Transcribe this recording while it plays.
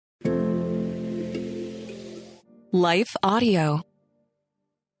Life Audio.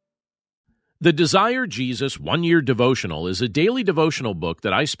 The Desire Jesus One-Year Devotional is a daily devotional book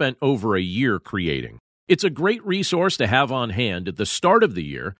that I spent over a year creating. It's a great resource to have on hand at the start of the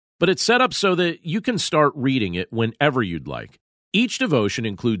year, but it's set up so that you can start reading it whenever you'd like. Each devotion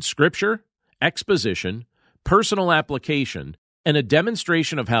includes scripture, exposition, personal application, and a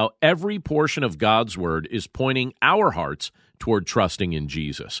demonstration of how every portion of God's Word is pointing our hearts toward trusting in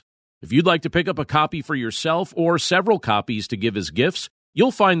Jesus. If you'd like to pick up a copy for yourself or several copies to give as gifts,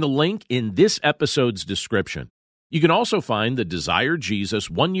 you'll find the link in this episode's description. You can also find the Desire Jesus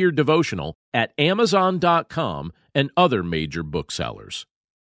One-Year Devotional at Amazon.com and other major booksellers.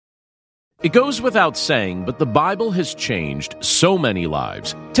 It goes without saying, but the Bible has changed so many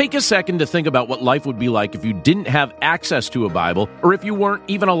lives. Take a second to think about what life would be like if you didn't have access to a Bible or if you weren't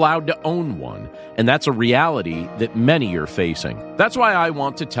even allowed to own one. And that's a reality that many are facing. That's why I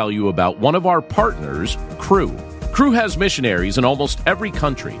want to tell you about one of our partners, Cru. Cru has missionaries in almost every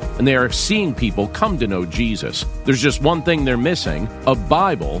country, and they are seeing people come to know Jesus. There's just one thing they're missing: a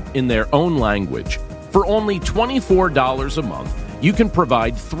Bible in their own language. For only $24 a month, you can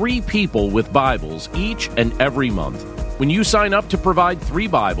provide 3 people with Bibles each and every month. When you sign up to provide 3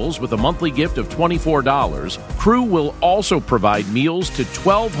 Bibles with a monthly gift of $24, Cru will also provide meals to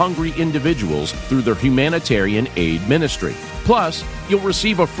 12 hungry individuals through their humanitarian aid ministry. Plus, you'll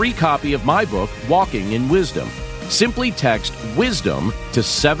receive a free copy of my book, Walking in Wisdom. Simply text WISDOM to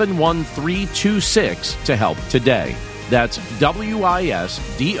 71326 to help today. That's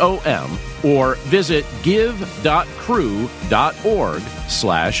WISDOM, or visit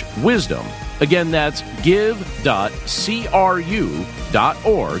give.cru.org/wisdom. Again, that's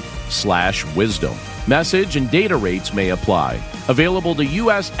give.cru.org/wisdom. Message and data rates may apply. Available to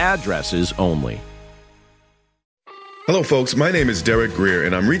U.S. addresses only. Hello, folks. My name is Derek Greer,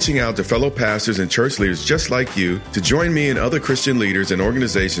 and I'm reaching out to fellow pastors and church leaders just like you to join me and other Christian leaders and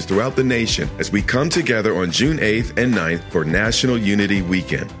organizations throughout the nation as we come together on June 8th and 9th for National Unity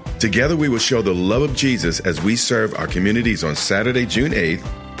Weekend. Together, we will show the love of Jesus as we serve our communities on Saturday, June 8th,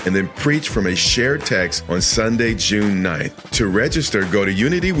 and then preach from a shared text on Sunday, June 9th. To register, go to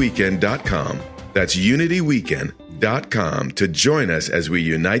unityweekend.com. That's unityweekend.com to join us as we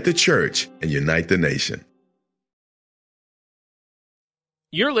unite the church and unite the nation.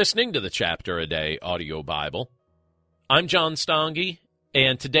 You're listening to the Chapter a Day audio Bible. I'm John Stange,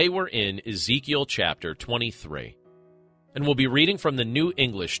 and today we're in Ezekiel chapter 23, and we'll be reading from the New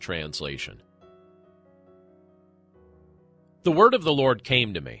English Translation. The word of the Lord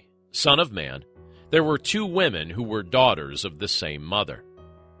came to me, Son of man, there were 2 women who were daughters of the same mother.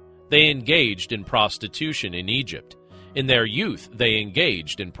 They engaged in prostitution in Egypt. In their youth they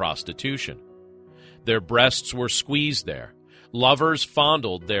engaged in prostitution. Their breasts were squeezed there. Lovers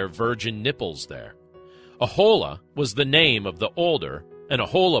fondled their virgin nipples there. Aholah was the name of the older, and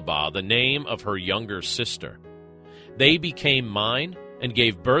Aholibah the name of her younger sister. They became mine and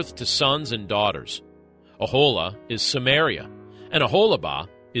gave birth to sons and daughters. Aholah is Samaria, and Aholibah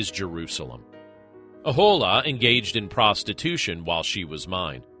is Jerusalem. Aholah engaged in prostitution while she was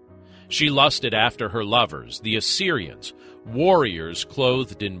mine. She lusted after her lovers, the Assyrians, warriors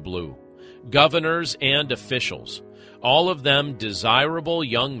clothed in blue, governors and officials, all of them desirable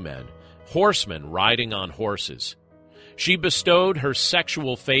young men, horsemen riding on horses. She bestowed her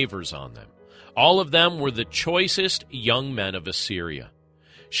sexual favors on them. All of them were the choicest young men of Assyria.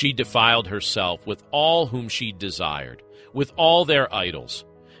 She defiled herself with all whom she desired, with all their idols.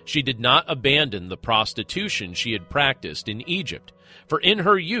 She did not abandon the prostitution she had practiced in Egypt, for in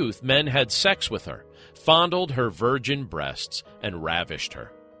her youth men had sex with her, fondled her virgin breasts, and ravished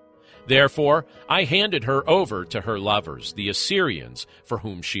her. Therefore, I handed her over to her lovers, the Assyrians, for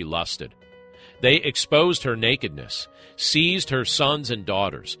whom she lusted. They exposed her nakedness, seized her sons and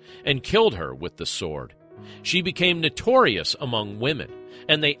daughters, and killed her with the sword. She became notorious among women,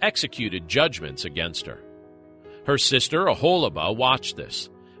 and they executed judgments against her. Her sister Aholibah watched this,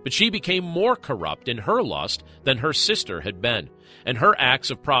 but she became more corrupt in her lust than her sister had been, and her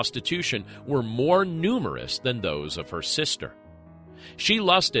acts of prostitution were more numerous than those of her sister. She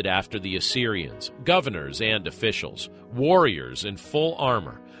lusted after the Assyrians, governors and officials, warriors in full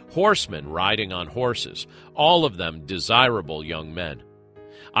armor, horsemen riding on horses, all of them desirable young men.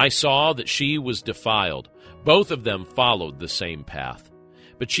 I saw that she was defiled. Both of them followed the same path.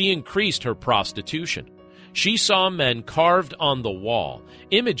 But she increased her prostitution. She saw men carved on the wall,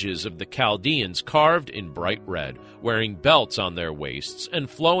 images of the Chaldeans carved in bright red, wearing belts on their waists and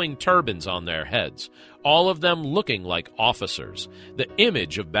flowing turbans on their heads, all of them looking like officers, the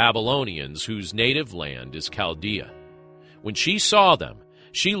image of Babylonians whose native land is Chaldea. When she saw them,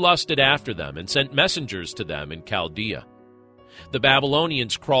 She lusted after them and sent messengers to them in Chaldea. The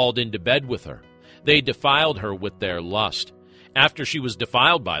Babylonians crawled into bed with her. They defiled her with their lust. After she was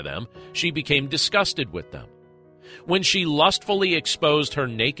defiled by them, she became disgusted with them. When she lustfully exposed her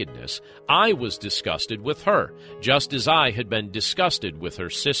nakedness, I was disgusted with her, just as I had been disgusted with her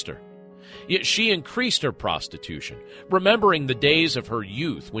sister. Yet she increased her prostitution, remembering the days of her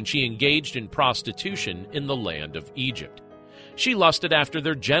youth when she engaged in prostitution in the land of Egypt. She lusted after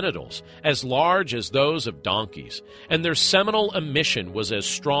their genitals, as large as those of donkeys, and their seminal emission was as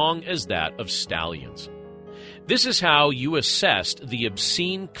strong as that of stallions. This is how you assessed the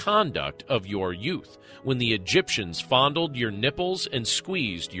obscene conduct of your youth, when the Egyptians fondled your nipples and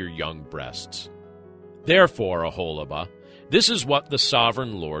squeezed your young breasts. Therefore, Oholibah, this is what the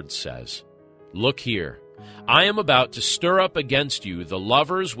sovereign Lord says. Look here, I am about to stir up against you the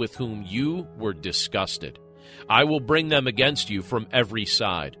lovers with whom you were disgusted. I will bring them against you from every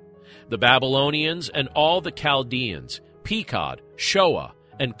side. The Babylonians and all the Chaldeans, Pekod, Shoah,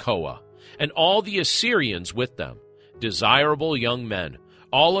 and Koah, and all the Assyrians with them, desirable young men,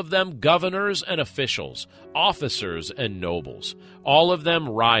 all of them governors and officials, officers and nobles, all of them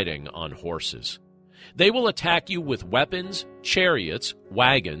riding on horses. They will attack you with weapons, chariots,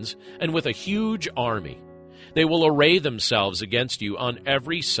 wagons, and with a huge army. They will array themselves against you on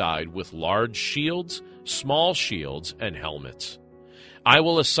every side with large shields, small shields, and helmets. I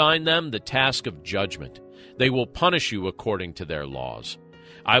will assign them the task of judgment. They will punish you according to their laws.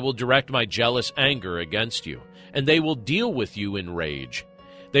 I will direct my jealous anger against you, and they will deal with you in rage.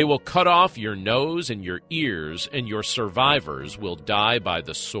 They will cut off your nose and your ears, and your survivors will die by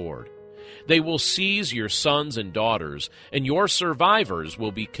the sword. They will seize your sons and daughters, and your survivors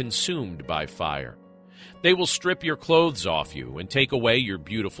will be consumed by fire. They will strip your clothes off you and take away your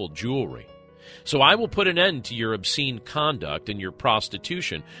beautiful jewelry. So I will put an end to your obscene conduct and your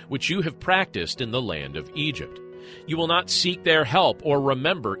prostitution, which you have practiced in the land of Egypt. You will not seek their help or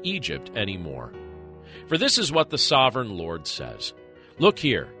remember Egypt anymore. For this is what the sovereign Lord says. Look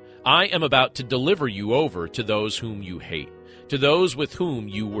here, I am about to deliver you over to those whom you hate, to those with whom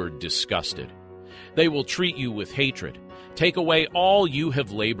you were disgusted. They will treat you with hatred, take away all you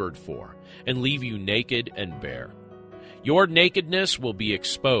have labored for, and leave you naked and bare. Your nakedness will be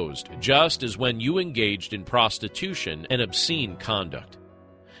exposed, just as when you engaged in prostitution and obscene conduct.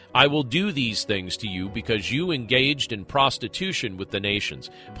 I will do these things to you because you engaged in prostitution with the nations,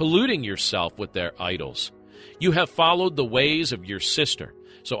 polluting yourself with their idols. You have followed the ways of your sister,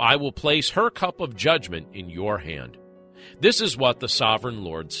 so I will place her cup of judgment in your hand. This is what the sovereign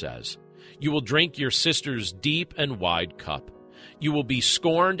Lord says. You will drink your sister's deep and wide cup. You will be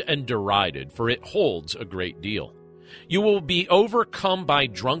scorned and derided, for it holds a great deal. You will be overcome by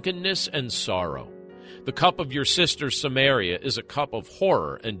drunkenness and sorrow. The cup of your sister Samaria is a cup of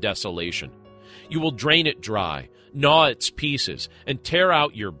horror and desolation. You will drain it dry, gnaw its pieces, and tear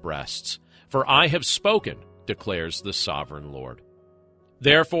out your breasts. For I have spoken, declares the sovereign Lord.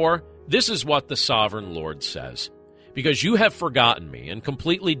 Therefore, this is what the sovereign Lord says. Because you have forgotten me and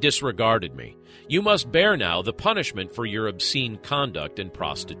completely disregarded me, you must bear now the punishment for your obscene conduct and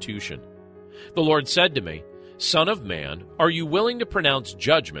prostitution. The Lord said to me, Son of man, are you willing to pronounce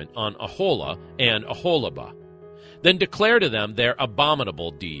judgment on Aholah and Oholibah? Then declare to them their abominable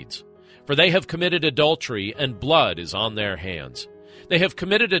deeds. For they have committed adultery, and blood is on their hands. They have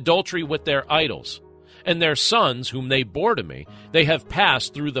committed adultery with their idols. And their sons, whom they bore to me, they have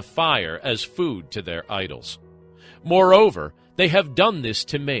passed through the fire as food to their idols. Moreover, they have done this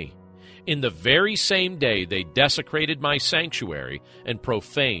to me. In the very same day they desecrated my sanctuary and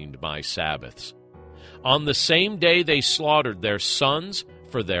profaned my Sabbaths. On the same day they slaughtered their sons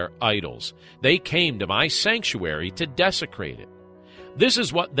for their idols. They came to my sanctuary to desecrate it. This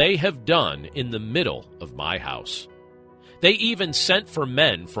is what they have done in the middle of my house. They even sent for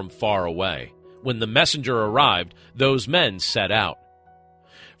men from far away. When the messenger arrived, those men set out.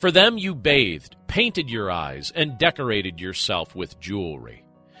 For them you bathed, painted your eyes, and decorated yourself with jewelry.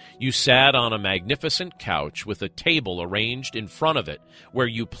 You sat on a magnificent couch with a table arranged in front of it, where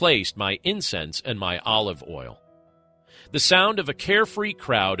you placed my incense and my olive oil. The sound of a carefree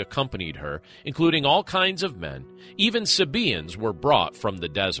crowd accompanied her, including all kinds of men. Even Sabaeans were brought from the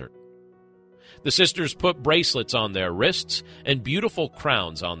desert. The sisters put bracelets on their wrists and beautiful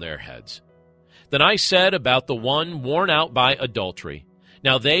crowns on their heads. Then I said about the one worn out by adultery,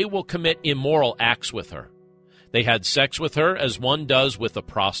 now they will commit immoral acts with her. They had sex with her as one does with a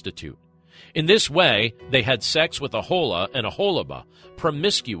prostitute. In this way, they had sex with Aholah and Oholibah,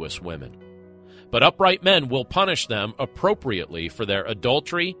 promiscuous women. But upright men will punish them appropriately for their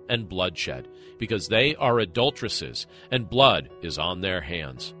adultery and bloodshed, because they are adulteresses, and blood is on their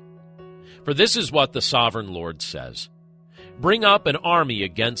hands. For this is what the sovereign Lord says: Bring up an army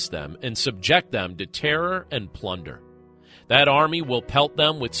against them, and subject them to terror and plunder. That army will pelt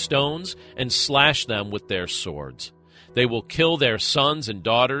them with stones and slash them with their swords. They will kill their sons and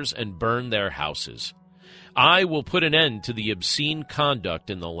daughters and burn their houses. I will put an end to the obscene conduct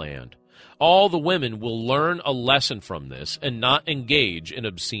in the land. All the women will learn a lesson from this and not engage in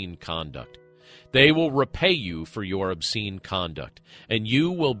obscene conduct. They will repay you for your obscene conduct, and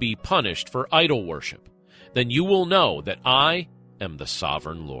you will be punished for idol worship. Then you will know that I am the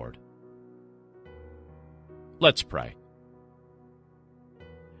sovereign Lord. Let's pray.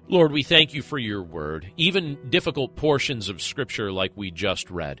 Lord, we thank you for your word, even difficult portions of Scripture like we just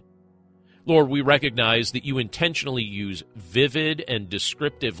read. Lord, we recognize that you intentionally use vivid and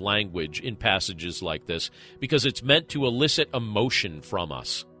descriptive language in passages like this because it's meant to elicit emotion from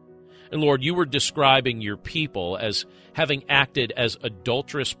us. And Lord, you were describing your people as having acted as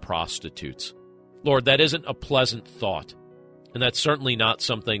adulterous prostitutes. Lord, that isn't a pleasant thought, and that's certainly not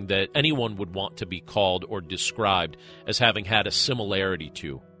something that anyone would want to be called or described as having had a similarity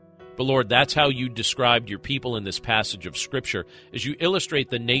to. But Lord, that's how you described your people in this passage of Scripture as you illustrate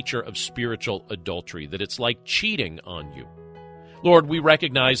the nature of spiritual adultery, that it's like cheating on you. Lord, we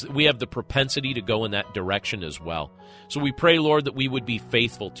recognize that we have the propensity to go in that direction as well. So we pray, Lord, that we would be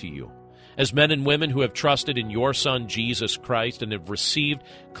faithful to you. As men and women who have trusted in your Son, Jesus Christ, and have received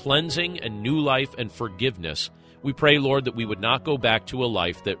cleansing and new life and forgiveness, we pray, Lord, that we would not go back to a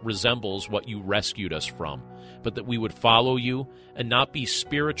life that resembles what you rescued us from, but that we would follow you and not be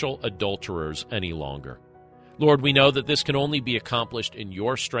spiritual adulterers any longer. Lord, we know that this can only be accomplished in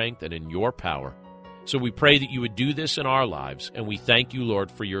your strength and in your power. So we pray that you would do this in our lives, and we thank you,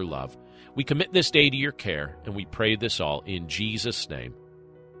 Lord, for your love. We commit this day to your care, and we pray this all in Jesus' name.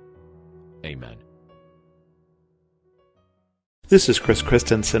 Amen. This is Chris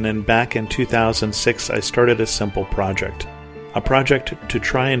Christensen, and back in 2006, I started a simple project. A project to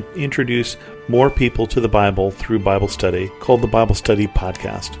try and introduce more people to the Bible through Bible study called the Bible Study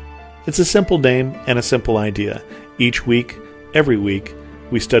Podcast. It's a simple name and a simple idea. Each week, every week,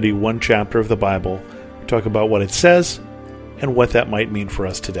 we study one chapter of the Bible, talk about what it says, and what that might mean for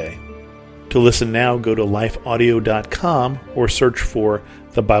us today. To listen now, go to lifeaudio.com or search for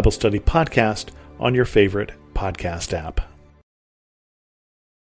the Bible Study Podcast on your favorite podcast app.